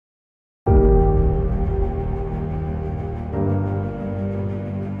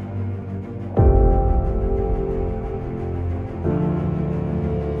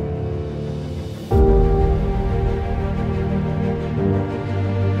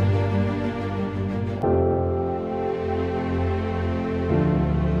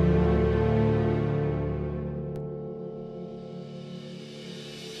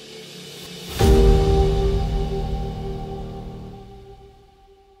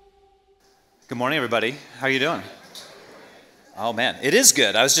Good morning, everybody. How are you doing? Oh, man, it is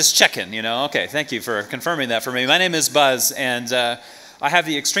good. I was just checking, Okay, thank you for confirming that for me. My name is Buzz, and I have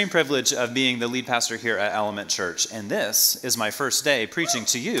the extreme privilege of being the lead pastor here at Element Church, and this is my first day preaching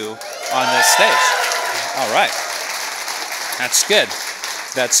to you on this stage. All right. That's good.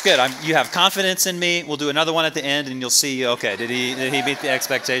 That's good. You have confidence in me. We'll do another one at the end, and you'll see, okay, did he meet the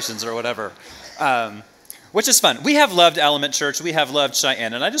expectations or whatever? Which is fun. We have loved Element Church. We have loved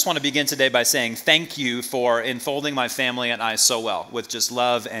Cheyenne. And I just want to begin today by saying thank you for enfolding my family and I so well with just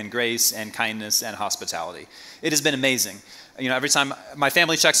love and grace and kindness and hospitality. It has been amazing. Every time my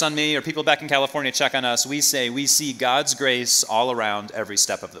family checks on me or people back in California check on us, we say we see God's grace all around every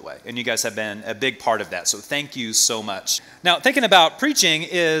step of the way. And you guys have been a big part of that. So thank you so much. Now, thinking about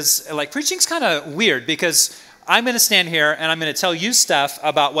preaching's kind of weird because I'm going to stand here and I'm going to tell you stuff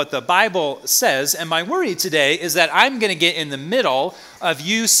about what the Bible says. And my worry today is that I'm going to get in the middle of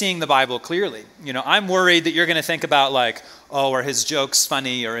you seeing the Bible clearly. I'm worried that you're going to think about are his jokes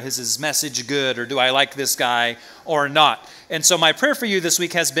funny or is his message good or do I like this guy or not? And so my prayer for you this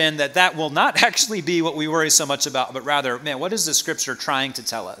week has been that will not actually be what we worry so much about, but rather, what is the Scripture trying to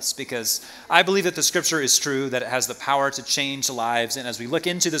tell us? Because I believe that the Scripture is true, that it has the power to change lives. And as we look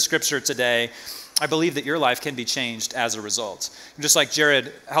into the Scripture today, I believe that your life can be changed as a result. Just like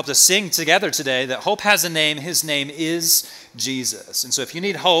Jared helped us sing together today, that hope has a name. His name is Jesus. And so if you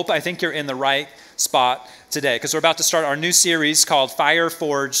need hope, I think you're in the right spot today because we're about to start our new series called Fire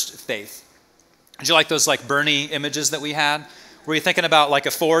Forged Faith. Did you like those Bernie images that we had? Were you thinking about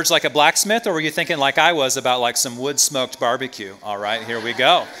a forge, like a blacksmith, or were you thinking like I was about some wood-smoked barbecue? All right, here we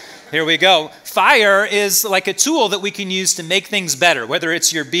go. Here we go. Fire is like a tool that we can use to make things better, whether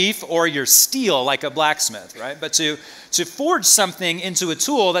it's your beef or your steel, like a blacksmith, right? But to forge something into a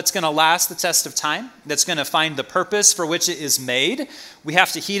tool that's going to last the test of time, that's going to find the purpose for which it is made, we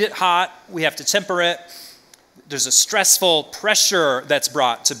have to heat it hot, we have to temper it. There's a stressful pressure that's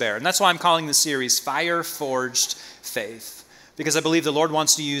brought to bear. And that's why I'm calling the series Fire Forged Faith. Because I believe the Lord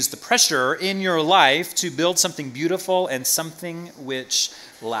wants to use the pressure in your life to build something beautiful and something which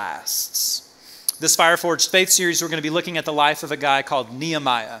lasts. This Fire Forged Faith series, we're going to be looking at the life of a guy called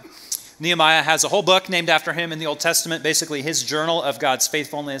Nehemiah. Nehemiah has a whole book named after him in the Old Testament, basically his journal of God's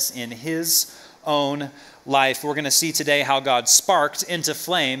faithfulness in his own life. We're going to see today how God sparked into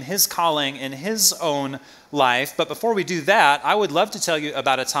flame his calling in his own life. But before we do that, I would love to tell you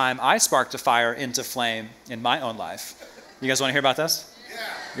about a time I sparked a fire into flame in my own life. You guys want to hear about this? Yeah.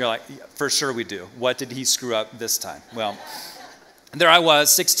 You're like, for sure we do. What did he screw up this time? Well, there I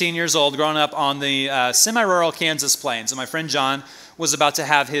was, 16 years old, growing up on the semi-rural Kansas plains. And my friend John was about to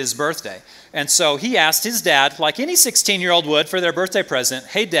have his birthday. And so he asked his dad, like any 16-year-old would for their birthday present,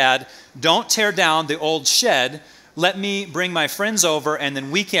 hey, Dad, don't tear down the old shed. Let me bring my friends over, and then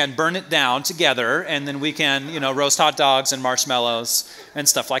we can burn it down together, and then we can, roast hot dogs and marshmallows and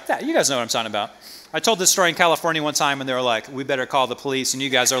stuff like that. You guys know what I'm talking about. I told this story in California one time, and they were like, we better call the police. And you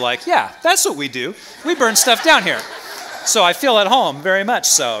guys are like, yeah, that's what we do. We burn stuff down here. So I feel at home, very much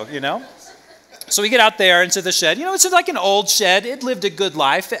so, So we get out there into the shed. It's like an old shed. It lived a good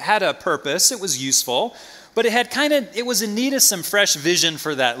life. It had a purpose. It was useful. But it was in need of some fresh vision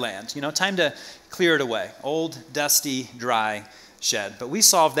for that land. Time to clear it away. Old, dusty, dry shed. But we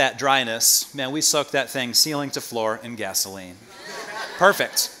solved that dryness. Man, we soaked that thing ceiling to floor in gasoline.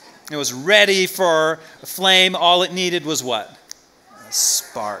 Perfect. It was ready for a flame. All it needed was what? A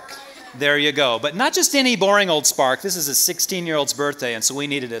spark. There you go. But not just any boring old spark. This is a 16-year-old's birthday, and so we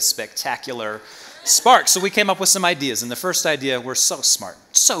needed a spectacular spark. So we came up with some ideas. And the first idea, we're so smart,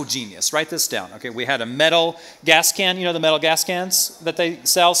 so genius. Write this down. Okay, we had a metal gas can. The metal gas cans that they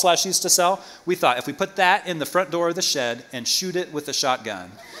sell/used to sell? We thought if we put that in the front door of the shed and shoot it with a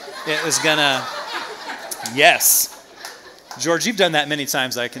shotgun, it was going to, yes. George, you've done that many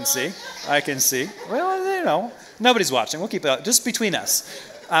times, I can see. Well, nobody's watching. We'll keep it just between us.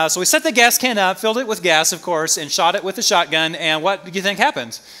 So we set the gas can up, filled it with gas, of course, and shot it with a shotgun. And what do you think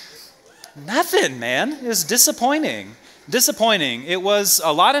happened? Nothing, man. It was disappointing. It was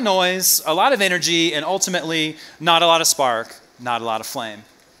a lot of noise, a lot of energy, and ultimately not a lot of spark, not a lot of flame.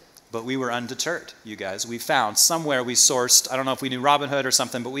 But we were undeterred, you guys. We found somewhere we sourced, I don't know if we knew Robin Hood or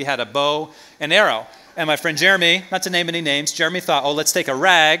something, but we had a bow and arrow. And my friend Jeremy, not to name any names, Jeremy thought, let's take a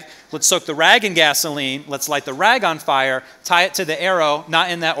rag, let's soak the rag in gasoline, let's light the rag on fire, tie it to the arrow,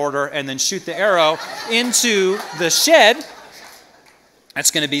 not in that order, and then shoot the arrow into the shed. That's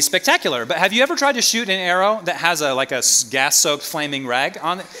going to be spectacular. But have you ever tried to shoot an arrow that has a gas-soaked flaming rag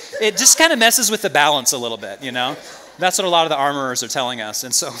on it? It just kind of messes with the balance a little bit, That's what a lot of the armorers are telling us.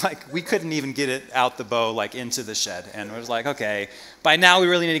 And so, we couldn't even get it out the bow, into the shed. And it was like, okay, by now we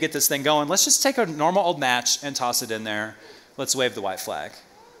really need to get this thing going. Let's just take a normal old match and toss it in there. Let's wave the white flag.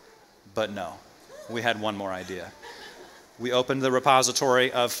 But no, we had one more idea. We opened the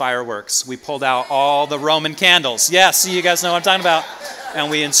repository of fireworks. We pulled out all the Roman candles. Yes, you guys know what I'm talking about. And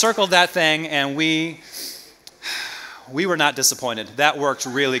we encircled that thing, and we were not disappointed. That worked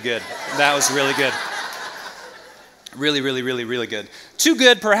really good. That was really good. Really, really, really, really good. Too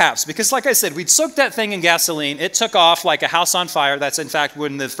good, perhaps, because like I said, we'd soaked that thing in gasoline. It took off like a house on fire. That's, in fact,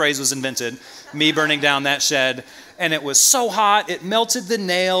 when the phrase was invented, me burning down that shed. And it was so hot, it melted the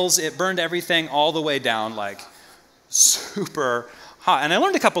nails. It burned everything all the way down, super hot. And I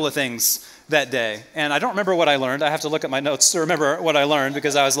learned a couple of things that day. And I don't remember what I learned. I have to look at my notes to remember what I learned,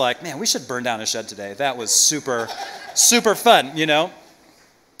 because I was like, man, we should burn down a shed today. That was super, super fun,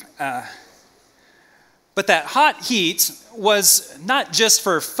 But that hot heat was not just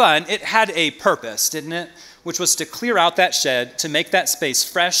for fun. It had a purpose, didn't it? Which was to clear out that shed, to make that space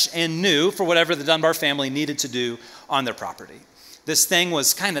fresh and new for whatever the Dunbar family needed to do on their property. This thing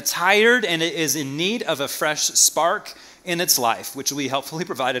was kind of tired, and it is in need of a fresh spark in its life, which we helpfully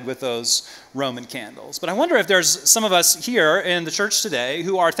provided with those Roman candles. But I wonder if there's some of us here in the church today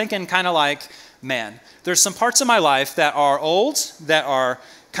who are thinking kind of like, man, there's some parts of my life that are old, that are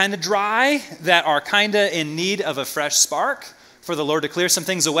kind of dry, that are kind of in need of a fresh spark for the Lord to clear some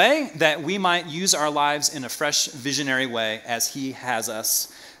things away, that we might use our lives in a fresh, visionary way as he has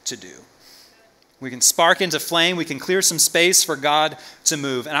us to do. We can spark into flame. We can clear some space for God to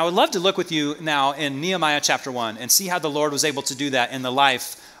move. And I would love to look with you now in Nehemiah chapter 1 and see how the Lord was able to do that in the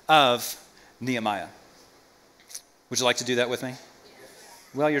life of Nehemiah. Would you like to do that with me?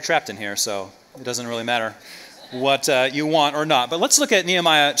 Well, you're trapped in here, so it doesn't really matter what you want or not. But let's look at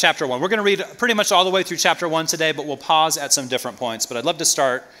Nehemiah chapter 1. We're going to read pretty much all the way through chapter 1 today, but we'll pause at some different points. But I'd love to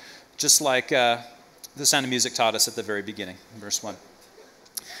start just like the Sound of Music taught us at the very beginning, verse 1.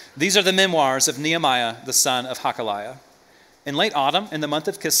 These are the memoirs of Nehemiah, the son of Hakaliah. In late autumn, in the month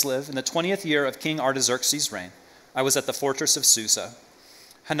of Kislev, in the 20th year of King Artaxerxes' reign, I was at the fortress of Susa.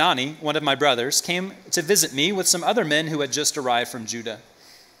 Hanani, one of my brothers, came to visit me with some other men who had just arrived from Judah.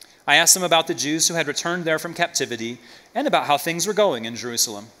 I asked them about the Jews who had returned there from captivity and about how things were going in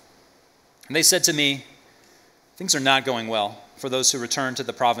Jerusalem. And they said to me, things are not going well for those who return to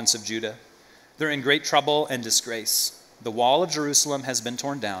the province of Judah. They're in great trouble and disgrace. The wall of Jerusalem has been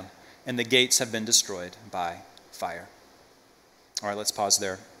torn down, and the gates have been destroyed by fire. All right, let's pause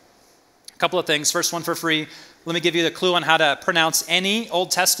there. A couple of things. First one for free. Let me give you the clue on how to pronounce any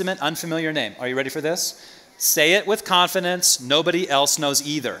Old Testament unfamiliar name. Are you ready for this? Say it with confidence. Nobody else knows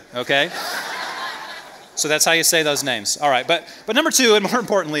either, okay? So that's how you say those names. All right, but number two, and more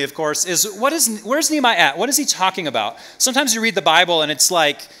importantly, of course, is where's Nehemiah at? What is he talking about? Sometimes you read the Bible and it's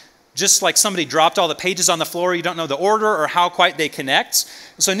just like somebody dropped all the pages on the floor. You don't know the order or how quite they connect.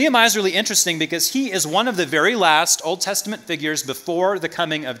 So Nehemiah is really interesting because he is one of the very last Old Testament figures before the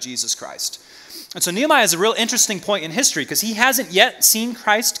coming of Jesus Christ. And so Nehemiah is a real interesting point in history because he hasn't yet seen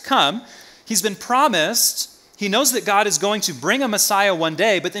Christ come. He's been promised. He knows that God is going to bring a Messiah one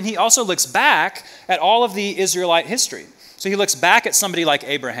day, but then he also looks back at all of the Israelite history. So he looks back at somebody like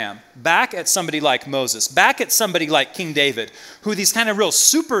Abraham, back at somebody like Moses, back at somebody like King David, who are these kind of real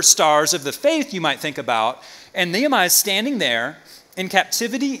superstars of the faith you might think about. And Nehemiah is standing there in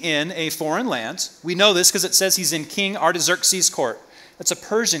captivity in a foreign land. We know this because it says he's in King Artaxerxes' court. That's a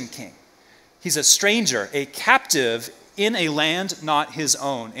Persian king. He's a stranger, a captive in a land not his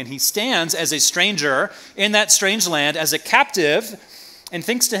own. And he stands as a stranger in that strange land, as a captive, and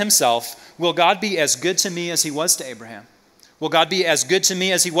thinks to himself, will God be as good to me as he was to Abraham? Will God be as good to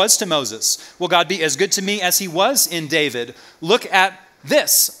me as he was to Moses? Will God be as good to me as he was in David? Look at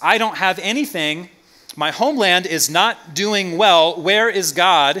this. I don't have anything. My homeland is not doing well. Where is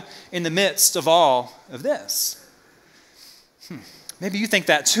God in the midst of all of this? Maybe you think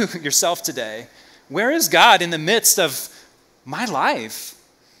that too yourself today. Where is God in the midst of my life?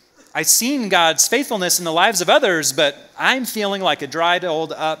 I've seen God's faithfulness in the lives of others, but I'm feeling like a dried,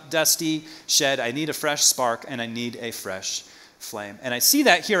 old, up, dusty shed. I need a fresh spark, and I need a fresh flame. And I see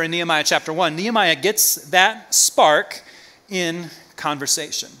that here in Nehemiah chapter 1. Nehemiah gets that spark in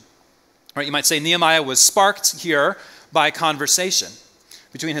conversation. Right, you might say Nehemiah was sparked here by conversation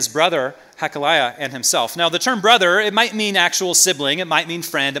between his brother Hakaliah and himself. Now, the term brother, it might mean actual sibling, it might mean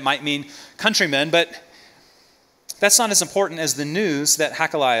friend, it might mean countryman, but that's not as important as the news that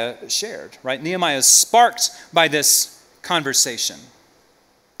Hakaliah shared, right? Nehemiah is sparked by this conversation.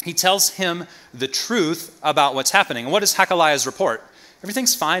 He tells him the truth about what's happening. And what is Hakaliah's report?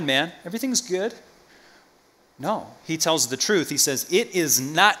 Everything's fine, man. Everything's good. No, he tells the truth. He says, it is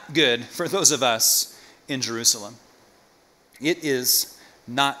not good for those of us in Jerusalem. It is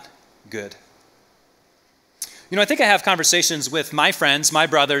not good. You know, I think I have conversations with my friends, my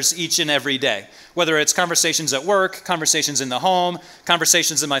brothers, each and every day. Whether it's conversations at work, conversations in the home,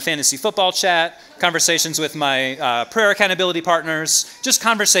 conversations in my fantasy football chat, conversations with my prayer accountability partners, just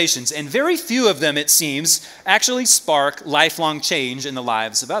conversations. And very few of them, it seems, actually spark lifelong change in the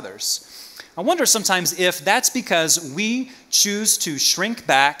lives of others. I wonder sometimes if that's because we choose to shrink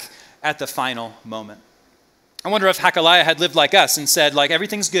back at the final moment. I wonder if Hannon had lived like us and said, like,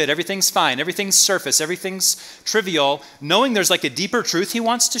 everything's good, everything's fine, everything's surface, everything's trivial, knowing there's like a deeper truth he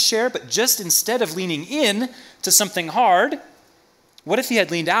wants to share, but just instead of leaning in to something hard, what if he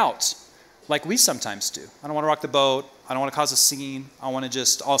had leaned out like we sometimes do? I don't want to rock the boat. I don't want to cause a scene.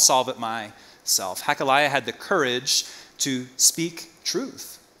 I'll solve it myself. Hannon had the courage to speak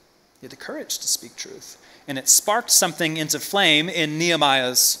truth. He had the courage to speak truth. And it sparked something into flame in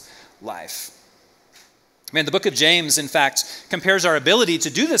Nehemiah's life. Man, the book of James, in fact, compares our ability to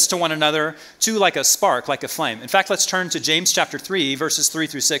do this to one another to like a spark, like a flame. In fact, let's turn to James chapter 3, verses 3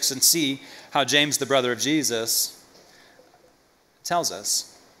 through 6, and see how James, the brother of Jesus, tells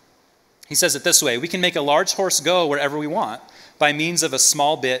us. He says it this way: we can make a large horse go wherever we want by means of a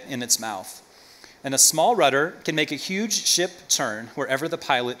small bit in its mouth. And a small rudder can make a huge ship turn wherever the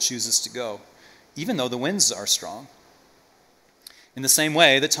pilot chooses to go, even though the winds are strong. In the same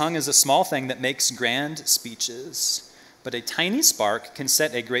way, the tongue is a small thing that makes grand speeches, but a tiny spark can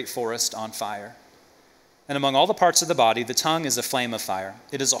set a great forest on fire. And among all the parts of the body, the tongue is a flame of fire.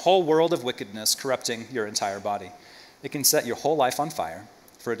 It is a whole world of wickedness, corrupting your entire body. It can set your whole life on fire,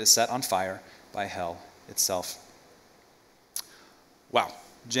 for it is set on fire by hell itself. Wow.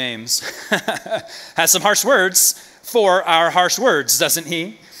 James has some harsh words for our harsh words, doesn't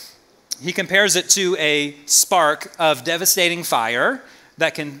he? He compares it to a spark of devastating fire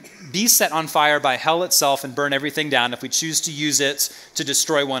that can be set on fire by hell itself and burn everything down if we choose to use it to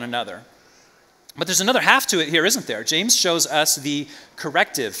destroy one another. But there's another half to it here, isn't there? James shows us the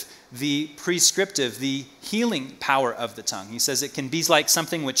corrective, the prescriptive, the healing power of the tongue. He says it can be like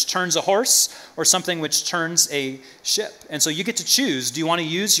something which turns a horse or something which turns a ship. And so you get to choose. Do you want to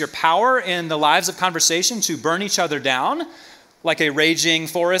use your power in the lives of conversation to burn each other down like a raging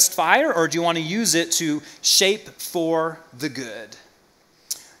forest fire, or do you want to use it to shape for the good?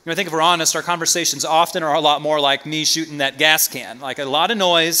 You know, I think if we're honest, our conversations often are a lot more like me shooting that gas can, like a lot of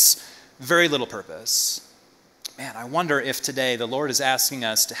noise, very little purpose. Man, I wonder if today the Lord is asking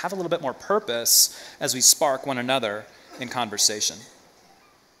us to have a little bit more purpose as we spark one another in conversation.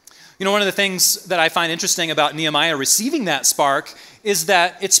 You know, one of the things that I find interesting about Nehemiah receiving that spark is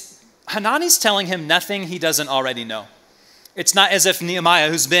that Hanani's telling him nothing he doesn't already know. It's not as if Nehemiah,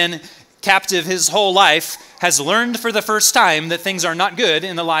 who's been captive his whole life, has learned for the first time that things are not good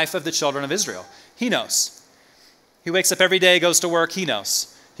in the life of the children of Israel. He knows. He wakes up every day, goes to work, he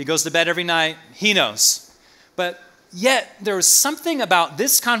knows. He goes to bed every night, he knows. But yet there was something about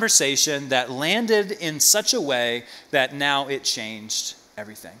this conversation that landed in such a way that now it changed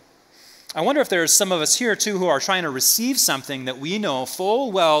everything. I wonder if there's some of us here too who are trying to receive something that we know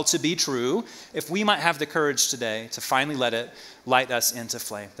full well to be true, if we might have the courage today to finally let it light us into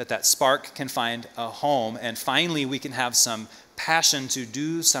flame, that spark can find a home, and finally we can have some passion to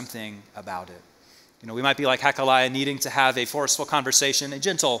do something about it. You know, we might be like Hannon, needing to have a forceful conversation, a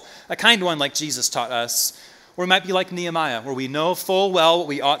gentle, a kind one like Jesus taught us. Or we might be like Nehemiah, where we know full well what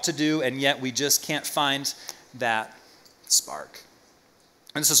we ought to do, and yet we just can't find that spark.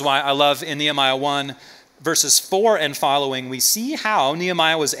 And this is why I love in Nehemiah 1, verses 4 and following, we see how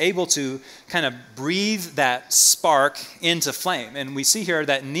Nehemiah was able to kind of breathe that spark into flame. And we see here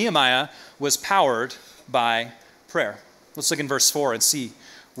that Nehemiah was powered by prayer. Let's look in verse 4 and see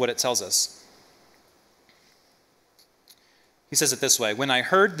what it tells us. He says it this way: when I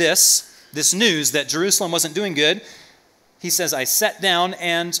heard this news that Jerusalem wasn't doing good, he says, I sat down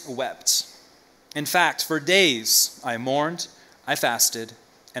and wept. In fact, for days I mourned, I fasted,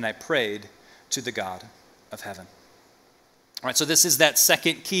 and I prayed to the God of heaven. All right, so this is that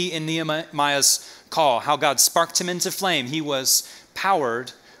second key in Nehemiah's call, how God sparked him into flame. He was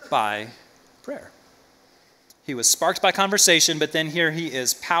powered by prayer. He was sparked by conversation, but then here he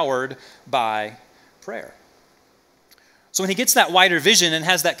is powered by prayer. So when he gets that wider vision and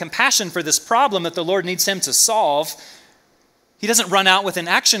has that compassion for this problem that the Lord needs him to solve, he doesn't run out with an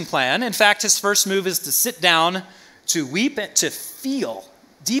action plan. In fact, his first move is to sit down, to weep, to feel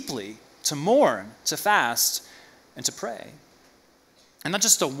deeply, to mourn, to fast, and to pray. And not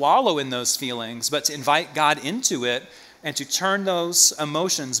just to wallow in those feelings, but to invite God into it and to turn those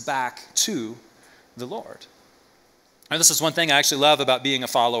emotions back to the Lord. And this is one thing I actually love about being a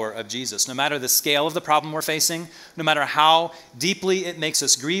follower of Jesus. No matter the scale of the problem we're facing, no matter how deeply it makes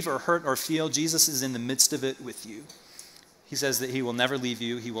us grieve or hurt or feel, Jesus is in the midst of it with you. He says that he will never leave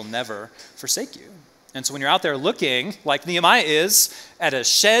you. He will never forsake you. And so when you're out there looking, like Nehemiah is, at a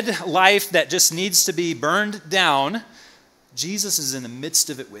shed life that just needs to be burned down, Jesus is in the midst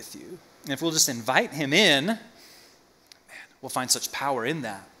of it with you. And if we'll just invite him in, man, we'll find such power in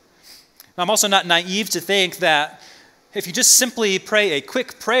that. Now, I'm also not naive to think that if you just simply pray a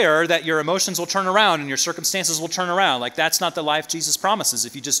quick prayer, that your emotions will turn around and your circumstances will turn around. Like, that's not the life Jesus promises.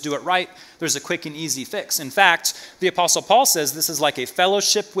 If you just do it right, there's a quick and easy fix. In fact, the Apostle Paul says this is like a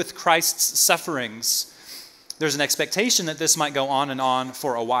fellowship with Christ's sufferings. There's an expectation that this might go on and on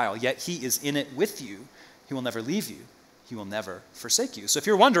for a while, yet he is in it with you. He will never leave you. He will never forsake you. So if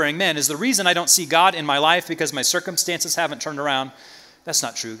you're wondering, man, is the reason I don't see God in my life because my circumstances haven't turned around? That's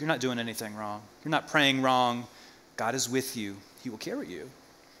not true. You're not doing anything wrong. You're not praying wrong. God is with you. He will carry you.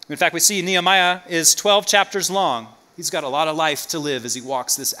 In fact, we see Nehemiah is 12 chapters long. He's got a lot of life to live as he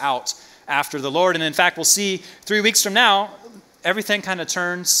walks this out after the Lord. And in fact, we'll see 3 weeks from now, everything kind of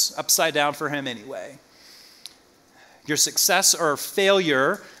turns upside down for him anyway. Your success or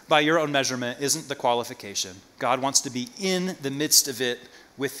failure by your own measurement isn't the qualification. God wants to be in the midst of it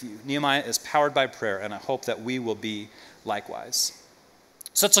with you. Nehemiah is powered by prayer, and I hope that we will be likewise.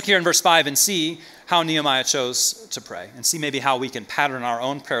 So let's look here in verse 5 and see how Nehemiah chose to pray, and see maybe how we can pattern our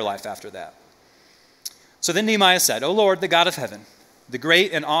own prayer life after that. So then Nehemiah said, O Lord, the God of heaven, the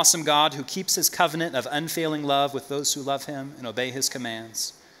great and awesome God who keeps his covenant of unfailing love with those who love him and obey his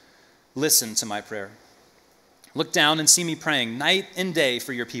commands, listen to my prayer. Look down and see me praying night and day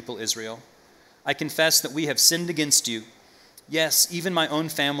for your people Israel. I confess that we have sinned against you. Yes, even my own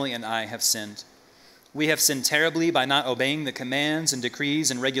family and I have sinned. We have sinned terribly by not obeying the commands and decrees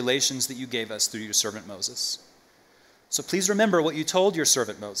and regulations that you gave us through your servant Moses. So please remember what you told your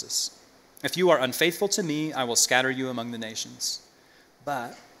servant Moses. If you are unfaithful to me, I will scatter you among the nations.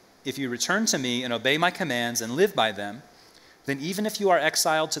 But if you return to me and obey my commands and live by them, then even if you are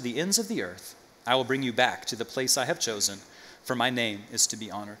exiled to the ends of the earth, I will bring you back to the place I have chosen, for my name is to be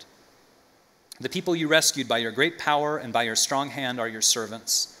honored. The people you rescued by your great power and by your strong hand are your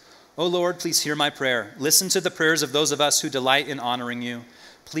servants. O Lord, please hear my prayer. Listen to the prayers of those of us who delight in honoring you.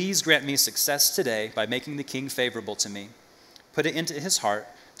 Please grant me success today by making the king favorable to me. Put it into his heart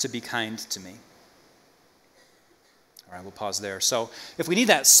to be kind to me. All right, we'll pause there. So if we need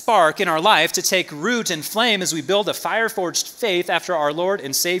that spark in our life to take root and flame as we build a fire-forged faith after our Lord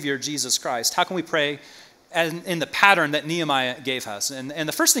and Savior, Jesus Christ, how can we pray in the pattern that Nehemiah gave us? And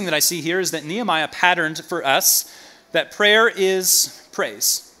the first thing that I see here is that Nehemiah patterned for us that prayer is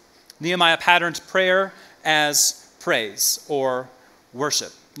praise. Nehemiah patterned prayer as praise or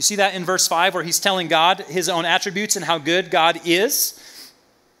worship. You see that in verse 5 where he's telling God his own attributes and how good God is.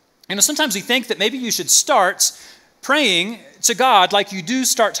 You know, sometimes we think that maybe you should start praying to God like you do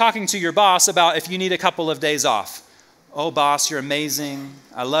start talking to your boss about if you need a couple of days off. Oh, boss, you're amazing.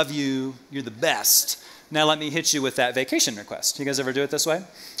 I love you. You're the best. Now let me hit you with that vacation request. You guys ever do it this way?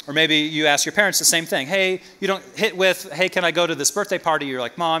 Or maybe you ask your parents the same thing. Hey, you don't hit with, hey, can I go to this birthday party? You're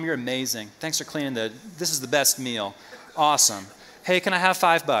like, Mom, you're amazing. Thanks for cleaning this is the best meal. Awesome. Hey, can I have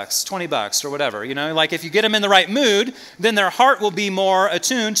 $5, $20, or whatever? You know, like if you get them in the right mood, then their heart will be more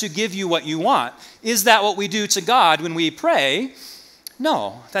attuned to give you what you want. Is that what we do to God when we pray?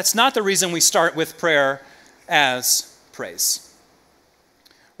 No, that's not the reason we start with prayer as praise.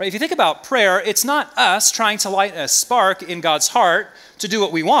 Right? If you think about prayer, it's not us trying to light a spark in God's heart to do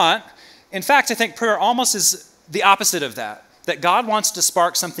what we want. In fact, I think prayer almost is the opposite of that God wants to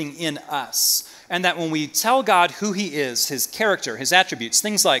spark something in us. And that when we tell God who he is, his character, his attributes,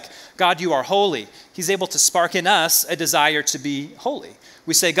 things like, God, you are holy, he's able to spark in us a desire to be holy.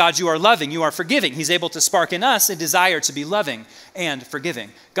 We say, God, you are loving, you are forgiving. He's able to spark in us a desire to be loving and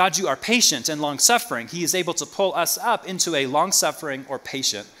forgiving. God, you are patient and long-suffering. He is able to pull us up into a long-suffering or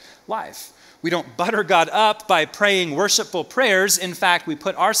patient life. We don't butter God up by praying worshipful prayers. In fact, we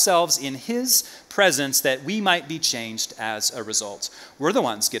put ourselves in his presence that we might be changed as a result. We're the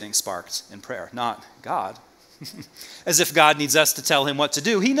ones getting sparked in prayer, not God. As if God needs us to tell him what to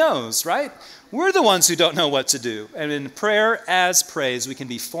do. He knows, right? We're the ones who don't know what to do. And in prayer as praise, we can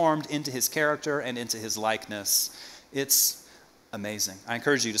be formed into his character and into his likeness. It's amazing. I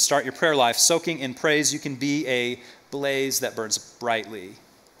encourage you to start your prayer life soaking in praise. You can be a blaze that burns brightly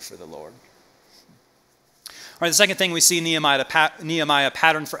for the Lord. All right, the second thing we see Nehemiah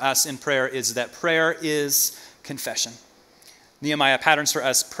pattern for us in prayer is that prayer is confession. Nehemiah patterns for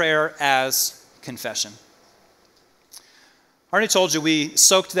us prayer as confession. I already told you we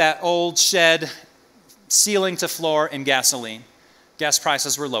soaked that old shed ceiling to floor in gasoline. Gas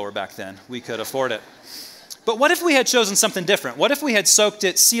prices were lower back then. We could afford it. But what if we had chosen something different? What if we had soaked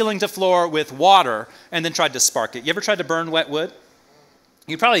it ceiling to floor with water and then tried to spark it? You ever tried to burn wet wood?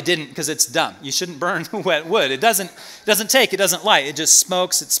 You probably didn't because it's dumb. You shouldn't burn wet wood. It doesn't light. It just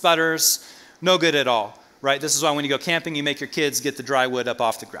smokes, it sputters, no good at all, right? This is why when you go camping, you make your kids get the dry wood up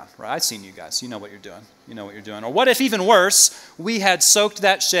off the ground, right? I've seen you guys. You know what you're doing. Or what if, even worse, we had soaked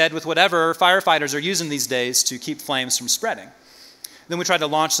that shed with whatever firefighters are using these days to keep flames from spreading? Then we tried to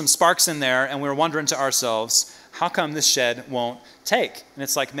launch some sparks in there, and we were wondering to ourselves, how come this shed won't take? And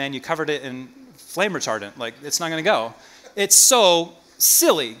it's like, man, you covered it in flame retardant. Like, it's not going to go. It's so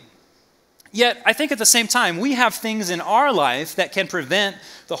silly. Yet, I think at the same time, we have things in our life that can prevent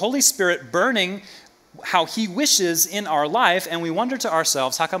the Holy Spirit burning how he wishes in our life, and we wonder to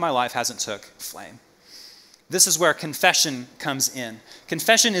ourselves, how come my life hasn't took flame? This is where confession comes in.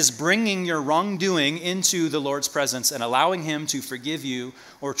 Confession is bringing your wrongdoing into the Lord's presence and allowing him to forgive you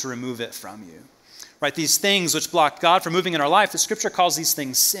or to remove it from you. Right? These things which block God from moving in our life, the scripture calls these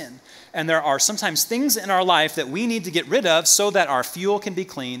things sin. And there are sometimes things in our life that we need to get rid of so that our fuel can be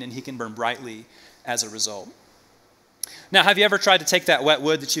clean and he can burn brightly as a result. Now, have you ever tried to take that wet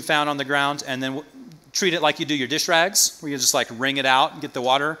wood that you found on the ground and then treat it like you do your dish rags, where you just like wring it out and get the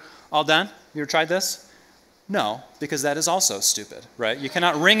water all done? You ever tried this? No, because that is also stupid, right? You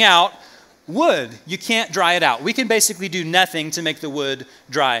cannot wring out wood. You can't dry it out. We can basically do nothing to make the wood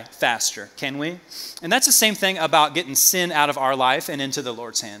dry faster, can we? And that's the same thing about getting sin out of our life and into the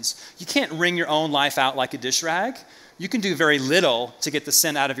Lord's hands. You can't wring your own life out like a dish rag. You can do very little to get the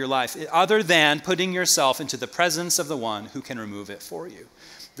sin out of your life other than putting yourself into the presence of the one who can remove it for you.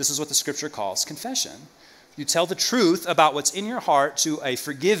 This is what the scripture calls confession. You tell the truth about what's in your heart to a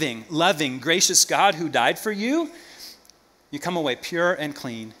forgiving, loving, gracious God who died for you. You come away pure and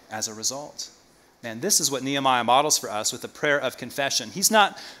clean as a result. Man, this is what Nehemiah models for us with the prayer of confession. He's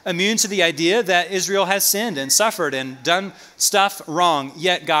not immune to the idea that Israel has sinned and suffered and done stuff wrong,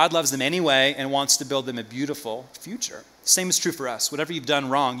 yet God loves them anyway and wants to build them a beautiful future. Same is true for us. Whatever you've done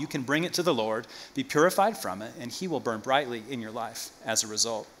wrong, you can bring it to the Lord, be purified from it, and he will burn brightly in your life as a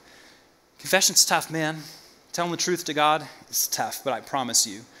result. Confession's tough, man. Telling the truth to God is tough, but I promise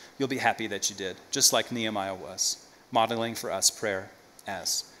you, you'll be happy that you did, just like Nehemiah was, modeling for us prayer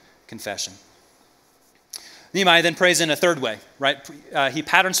as confession. Nehemiah then prays in a third way, right? He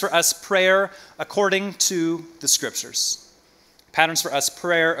patterns for us prayer according to the scriptures. Patterns for us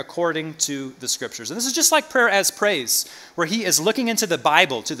prayer according to the scriptures. And this is just like prayer as praise, where he is looking into the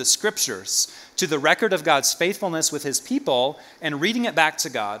Bible, to the scriptures, to the record of God's faithfulness with his people, and reading it back to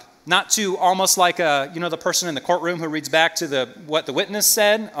God. Not to almost like the person in the courtroom who reads back to what the witness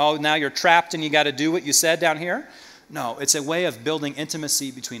said. Oh, now you're trapped and you got to do what you said down here. No, it's a way of building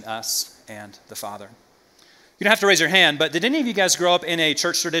intimacy between us and the Father. You don't have to raise your hand, but did any of you guys grow up in a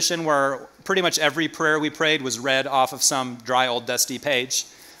church tradition where pretty much every prayer we prayed was read off of some dry old dusty page?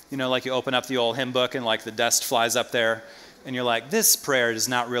 You know, like you open up the old hymn book and like the dust flies up there and you're like, this prayer is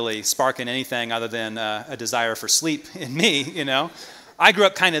not really sparking anything other than a desire for sleep in me, you know? I grew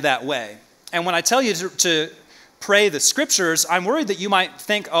up kind of that way. And when I tell you to pray the scriptures, I'm worried that you might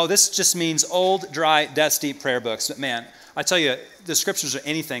think, oh, this just means old, dry, dusty prayer books. But man, I tell you, the scriptures are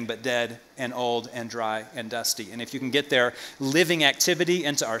anything but dead and old and dry and dusty. And if you can get their living activity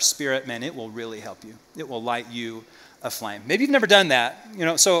into our spirit, man, it will really help you. It will light you aflame. Maybe you've never done that.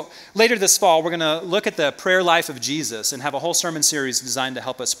 So later this fall, we're going to look at the prayer life of Jesus and have a whole sermon series designed to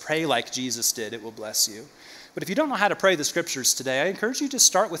help us pray like Jesus did. It will bless you. But if you don't know how to pray the scriptures today, I encourage you to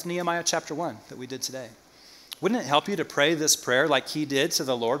start with Nehemiah chapter 1 that we did today. Wouldn't it help you to pray this prayer like he did to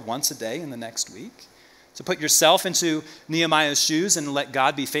the Lord once a day in the next week? To put yourself into Nehemiah's shoes and let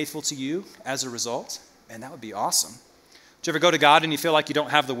God be faithful to you as a result? And that would be awesome. Do you ever go to God and you feel like you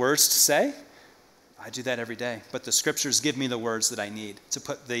don't have the words to say? I do that every day. But the scriptures give me the words that I need to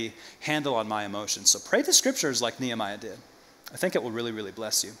put the handle on my emotions. So pray the scriptures like Nehemiah did. I think it will really, really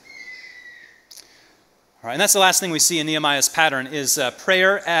bless you. All right, and that's the last thing we see in Nehemiah's pattern is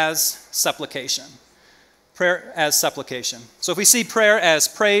prayer as supplication. Prayer as supplication. So if we see prayer as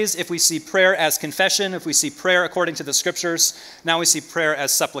praise, if we see prayer as confession, if we see prayer according to the scriptures, now we see prayer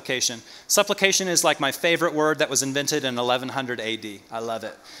as supplication. Supplication is like my favorite word that was invented in 1100 AD. I love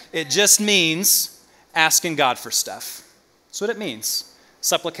it. It just means asking God for stuff. That's what it means.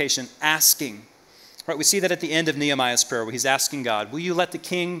 Supplication, asking. Right, we see that at the end of Nehemiah's prayer where he's asking God, will you let the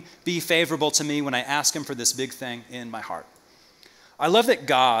king be favorable to me when I ask him for this big thing in my heart? I love that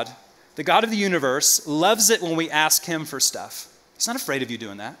God, the God of the universe, loves it when we ask him for stuff. He's not afraid of you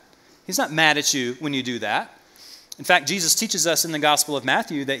doing that. He's not mad at you when you do that. In fact, Jesus teaches us in the Gospel of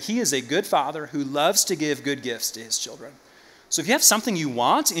Matthew that he is a good father who loves to give good gifts to his children. So if you have something you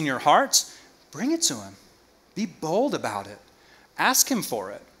want in your heart, bring it to him. Be bold about it. Ask him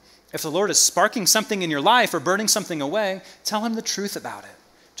for it. If the Lord is sparking something in your life or burning something away, tell him the truth about it,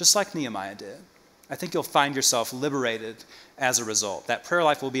 just like Nehemiah did. I think you'll find yourself liberated as a result. That prayer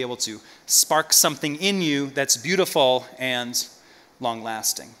life will be able to spark something in you that's beautiful and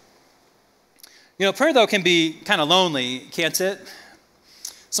long-lasting. You know, prayer, though, can be kind of lonely, can't it?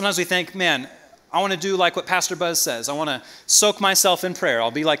 Sometimes we think, man, I want to do like what Pastor Buzz says. I want to soak myself in prayer.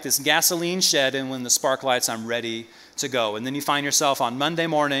 I'll be like this gasoline shed, and when the spark lights, I'm ready to go. And then you find yourself on Monday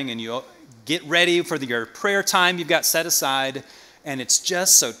morning, and you get ready for your prayer time you've got set aside, and it's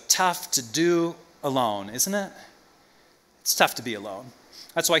just so tough to do alone, isn't it? It's tough to be alone.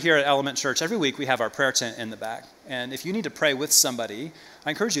 That's why here at Element Church, every week we have our prayer tent in the back. And if you need to pray with somebody, I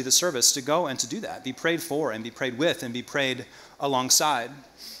encourage you this service to go and to do that. Be prayed for and be prayed with and be prayed alongside.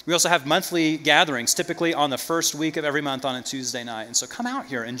 We also have monthly gatherings, typically on the first week of every month on a Tuesday night. And so come out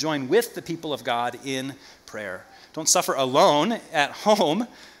here and join with the people of God in prayer. Don't suffer alone at home.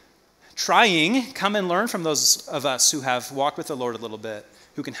 Come and learn from those of us who have walked with the Lord a little bit,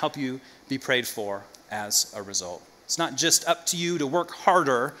 who can help you be prayed for as a result. It's not just up to you to work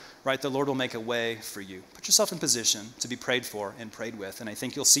harder, right? The Lord will make a way for you. Put yourself in position to be prayed for and prayed with, and I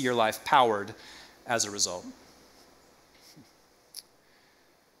think you'll see your life powered as a result.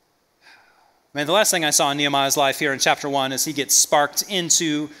 Man, the last thing I saw in Nehemiah's life here in chapter 1 is he gets sparked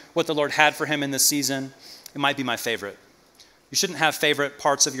into what the Lord had for him in this season. It might be my favorite. You shouldn't have favorite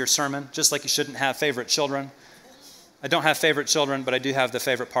parts of your sermon, just like you shouldn't have favorite children. I don't have favorite children, but I do have the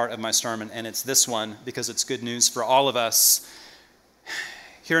favorite part of my sermon, and it's this one because it's good news for all of us.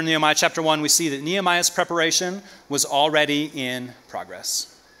 Here in Nehemiah chapter 1, we see that Nehemiah's preparation was already in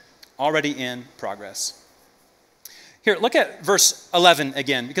progress. Already in progress. Here, look at verse 11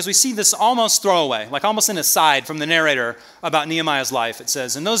 again, because we see this almost throwaway, like almost an aside from the narrator about Nehemiah's life. It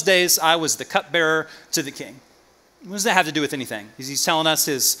says, "In those days, I was the cupbearer to the king." What does that have to do with anything? Is he telling us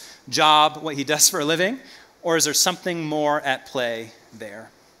his job, what he does for a living? Or is there something more at play there?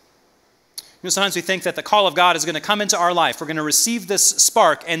 You know, sometimes we think that the call of God is going to come into our life. We're going to receive this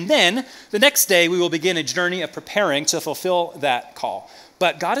spark, and then the next day we will begin a journey of preparing to fulfill that call.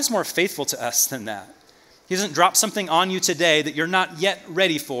 But God is more faithful to us than that. He doesn't drop something on you today that you're not yet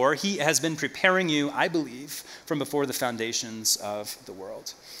ready for. He has been preparing you, I believe, from before the foundations of the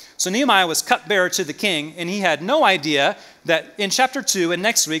world. So Nehemiah was cupbearer to the king, and he had no idea that in chapter 2 and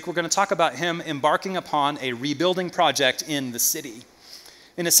next week, we're going to talk about him embarking upon a rebuilding project in the city.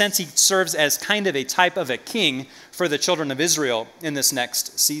 In a sense, he serves as kind of a type of a king for the children of Israel in this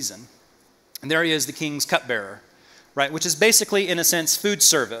next season. And there he is, the king's cupbearer, right? Which is basically, in a sense, food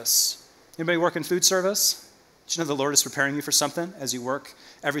service. Anybody work in food service? Do you know the Lord is preparing you for something as you work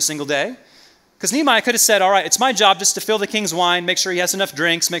every single day? Because Nehemiah could have said, all right, it's my job just to fill the king's wine, make sure he has enough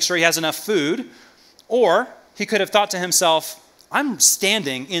drinks, make sure he has enough food. Or he could have thought to himself, I'm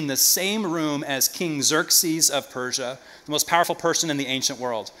standing in the same room as King Xerxes of Persia, the most powerful person in the ancient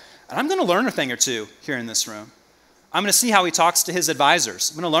world. And I'm going to learn a thing or two here in this room. I'm going to see how he talks to his advisors.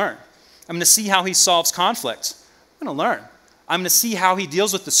 I'm going to learn. I'm going to see how he solves conflict. I'm going to learn. I'm going to see how he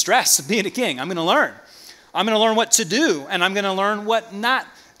deals with the stress of being a king. I'm going to learn. I'm going to learn what to do, and I'm going to learn what not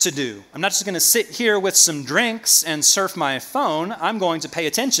to do. I'm not just going to sit here with some drinks and surf my phone. I'm going to pay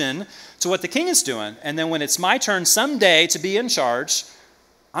attention to what the king is doing. And then when it's my turn someday to be in charge,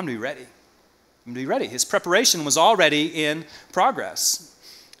 I'm going to be ready. I'm going to be ready. His preparation was already in progress.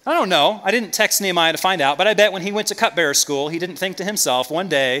 I don't know. I didn't text Nehemiah to find out, but I bet when he went to cupbearer school, he didn't think to himself, one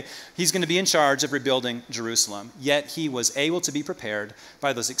day he's going to be in charge of rebuilding Jerusalem. Yet he was able to be prepared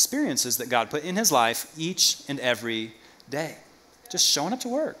by those experiences that God put in his life each and every day. Just showing up to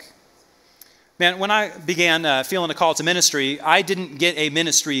work. Man, when I began feeling a call to ministry, I didn't get a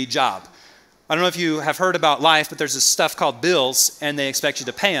ministry job. I don't know if you have heard about life, but there's this stuff called bills, and they expect you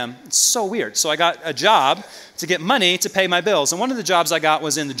to pay them. It's so weird. So I got a job to get money to pay my bills. And one of the jobs I got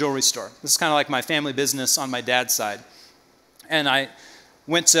was in the jewelry store. This is kind of like my family business on my dad's side. And I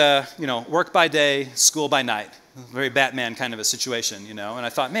went to, work by day, school by night. Very Batman kind of a situation, And I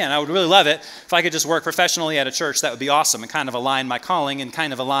thought, man, I would really love it if I could just work professionally at a church. That would be awesome and kind of align my calling and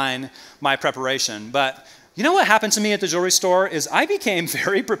kind of align my preparation. But you know what happened to me at the jewelry store is I became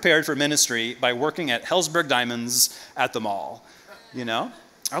very prepared for ministry by working at Hellsberg Diamonds at the mall,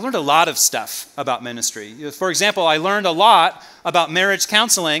 I learned a lot of stuff about ministry. For example, I learned a lot about marriage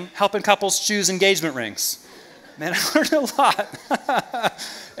counseling, helping couples choose engagement rings. Man, I learned a lot.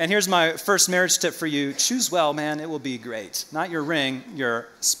 And here's my first marriage tip for you. Choose well, man. It will be great. Not your ring, your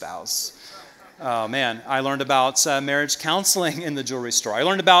spouse. Oh man, I learned about marriage counseling in the jewelry store. I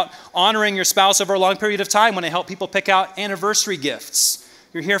learned about honoring your spouse over a long period of time when I help people pick out anniversary gifts.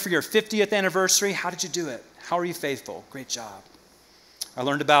 You're here for your 50th anniversary. How did you do it? How are you faithful? Great job. I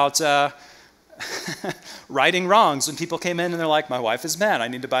learned about righting wrongs when people came in and they're like, my wife is mad. I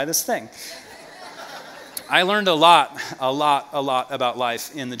need to buy this thing. I learned a lot about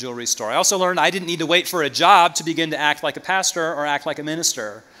life in the jewelry store. I also learned I didn't need to wait for a job to begin to act like a pastor or act like a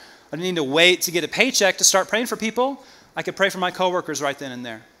minister. I didn't need to wait to get a paycheck to start praying for people. I could pray for my coworkers right then and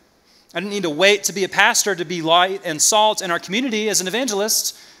there. I didn't need to wait to be a pastor to be light and salt in our community as an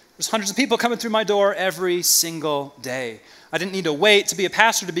evangelist. There's hundreds of people coming through my door every single day. I didn't need to wait to be a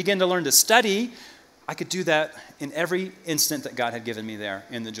pastor to begin to learn to study. I could do that in every instant that God had given me there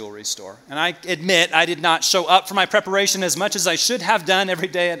in the jewelry store. And I admit I did not show up for my preparation as much as I should have done every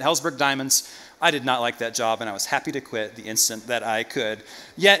day at Hellsberg Diamonds. I did not like that job, and I was happy to quit the instant that I could.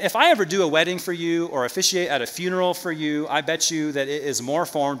 Yet, if I ever do a wedding for you or officiate at a funeral for you, I bet you that it is more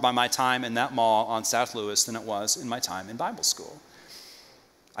formed by my time in that mall on South Lewis than it was in my time in Bible school.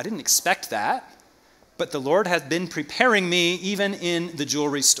 I didn't expect that, but the Lord has been preparing me even in the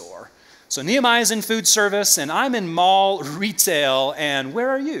jewelry store. So Nehemiah's in food service, and I'm in mall retail, and where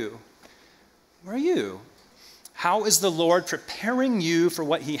are you? Where are you? How is the Lord preparing you for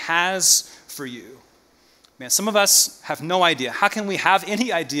what he has for you? Man, some of us have no idea. How can we have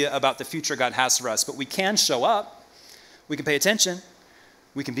any idea about the future God has for us? But we can show up. We can pay attention.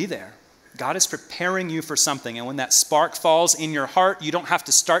 We can be there. God is preparing you for something. And when that spark falls in your heart, you don't have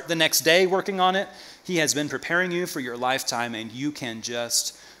to start the next day working on it. He has been preparing you for your lifetime, and you can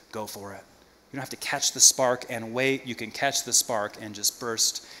just go for it. You don't have to catch the spark and wait. You can catch the spark and just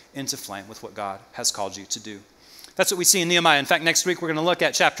burst into flame with what God has called you to do. That's what we see in Nehemiah. In fact, next week we're going to look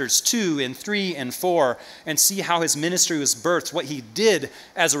at chapters 2 and 3 and 4 and see how his ministry was birthed, what he did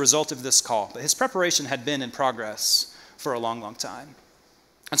as a result of this call. But his preparation had been in progress for a long, long time.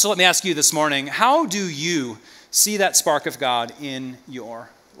 And so let me ask you this morning, how do you see that spark of God in your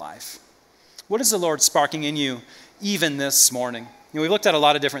life? What is the Lord sparking in you even this morning? You know, we've looked at a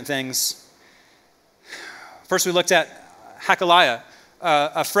lot of different things. First, we looked at Hakaliah,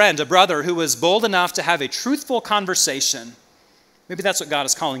 a friend, a brother who was bold enough to have a truthful conversation. Maybe that's what God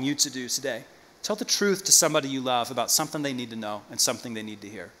is calling you to do today. Tell the truth to somebody you love about something they need to know and something they need to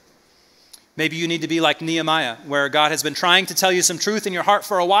hear. Maybe you need to be like Nehemiah, where God has been trying to tell you some truth in your heart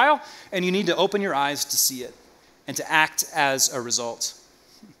for a while, and you need to open your eyes to see it and to act as a result.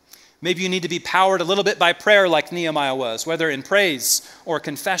 Maybe you need to be powered a little bit by prayer like Nehemiah was, whether in praise or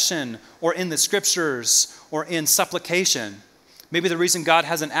confession or in the scriptures or in supplication. Maybe the reason God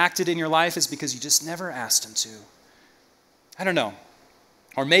hasn't acted in your life is because you just never asked him to. I don't know.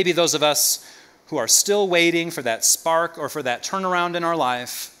 Or maybe those of us who are still waiting for that spark or for that turnaround in our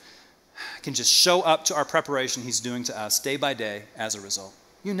life can just show up to our preparation he's doing to us day by day as a result.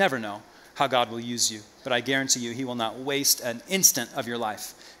 You never know how God will use you, but I guarantee you he will not waste an instant of your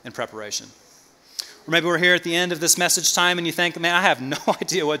life in preparation. Or maybe we're here at the end of this message time and you think, man, I have no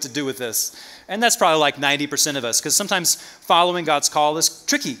idea what to do with this. And that's probably like 90% of us, because sometimes following God's call is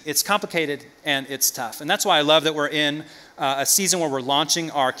tricky, it's complicated, and it's tough. And that's why I love that we're in a season where we're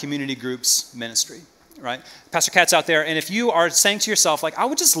launching our community groups ministry, right? Pastor Kat's out there, and if you are saying to yourself, like, I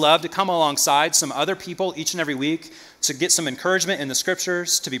would just love to come alongside some other people each and every week to get some encouragement in the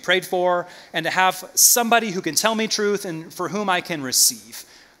scriptures, to be prayed for, and to have somebody who can tell me truth and for whom I can receive.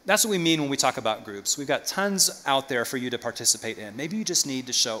 That's what we mean when we talk about groups. We've got tons out there for you to participate in. Maybe you just need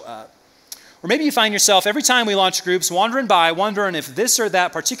to show up. Or maybe you find yourself every time we launch groups wandering by, wondering if this or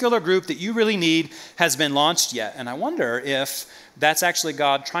that particular group that you really need has been launched yet. And I wonder if that's actually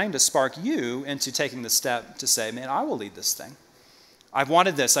God trying to spark you into taking the step to say, man, I will lead this thing. I've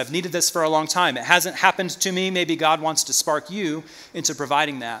wanted this. I've needed this for a long time. It hasn't happened to me. Maybe God wants to spark you into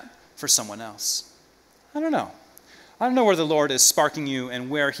providing that for someone else. I don't know. I don't know where the Lord is sparking you and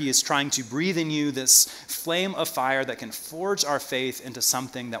where he is trying to breathe in you this flame of fire that can forge our faith into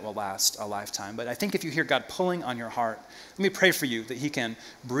something that will last a lifetime. But I think if you hear God pulling on your heart, let me pray for you that he can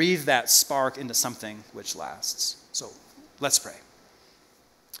breathe that spark into something which lasts. So let's pray.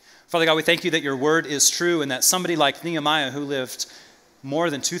 Father God, we thank you that your word is true and that somebody like Nehemiah, who lived more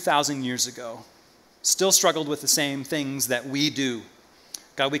than 2,000 years ago, still struggled with the same things that we do.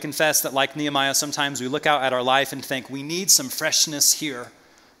 God, we confess that like Nehemiah, sometimes we look out at our life and think, we need some freshness here.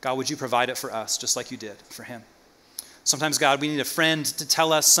 God, would you provide it for us, just like you did for him? Sometimes, God, we need a friend to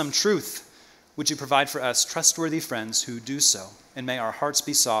tell us some truth. Would you provide for us trustworthy friends who do so? And may our hearts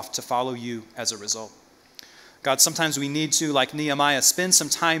be soft to follow you as a result. God, sometimes we need to, like Nehemiah, spend some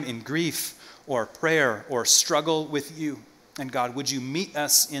time in grief or prayer or struggle with you. And God, would you meet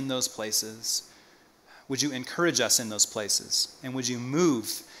us in those places? Would you encourage us in those places? And would you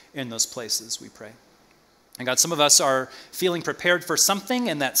move in those places, we pray? And God, some of us are feeling prepared for something,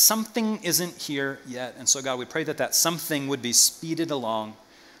 and that something isn't here yet. And so, God, we pray that that something would be speeded along,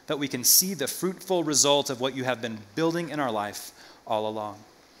 that we can see the fruitful result of what you have been building in our life all along.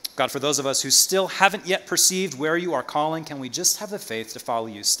 God, for those of us who still haven't yet perceived where you are calling, can we just have the faith to follow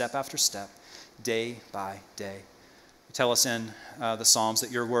you step after step, day by day? You tell us in the Psalms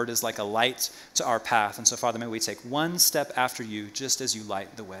that your word is like a light to our path. And so, Father, may we take one step after you just as you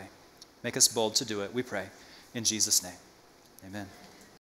light the way. Make us bold to do it, we pray. In Jesus' name, amen.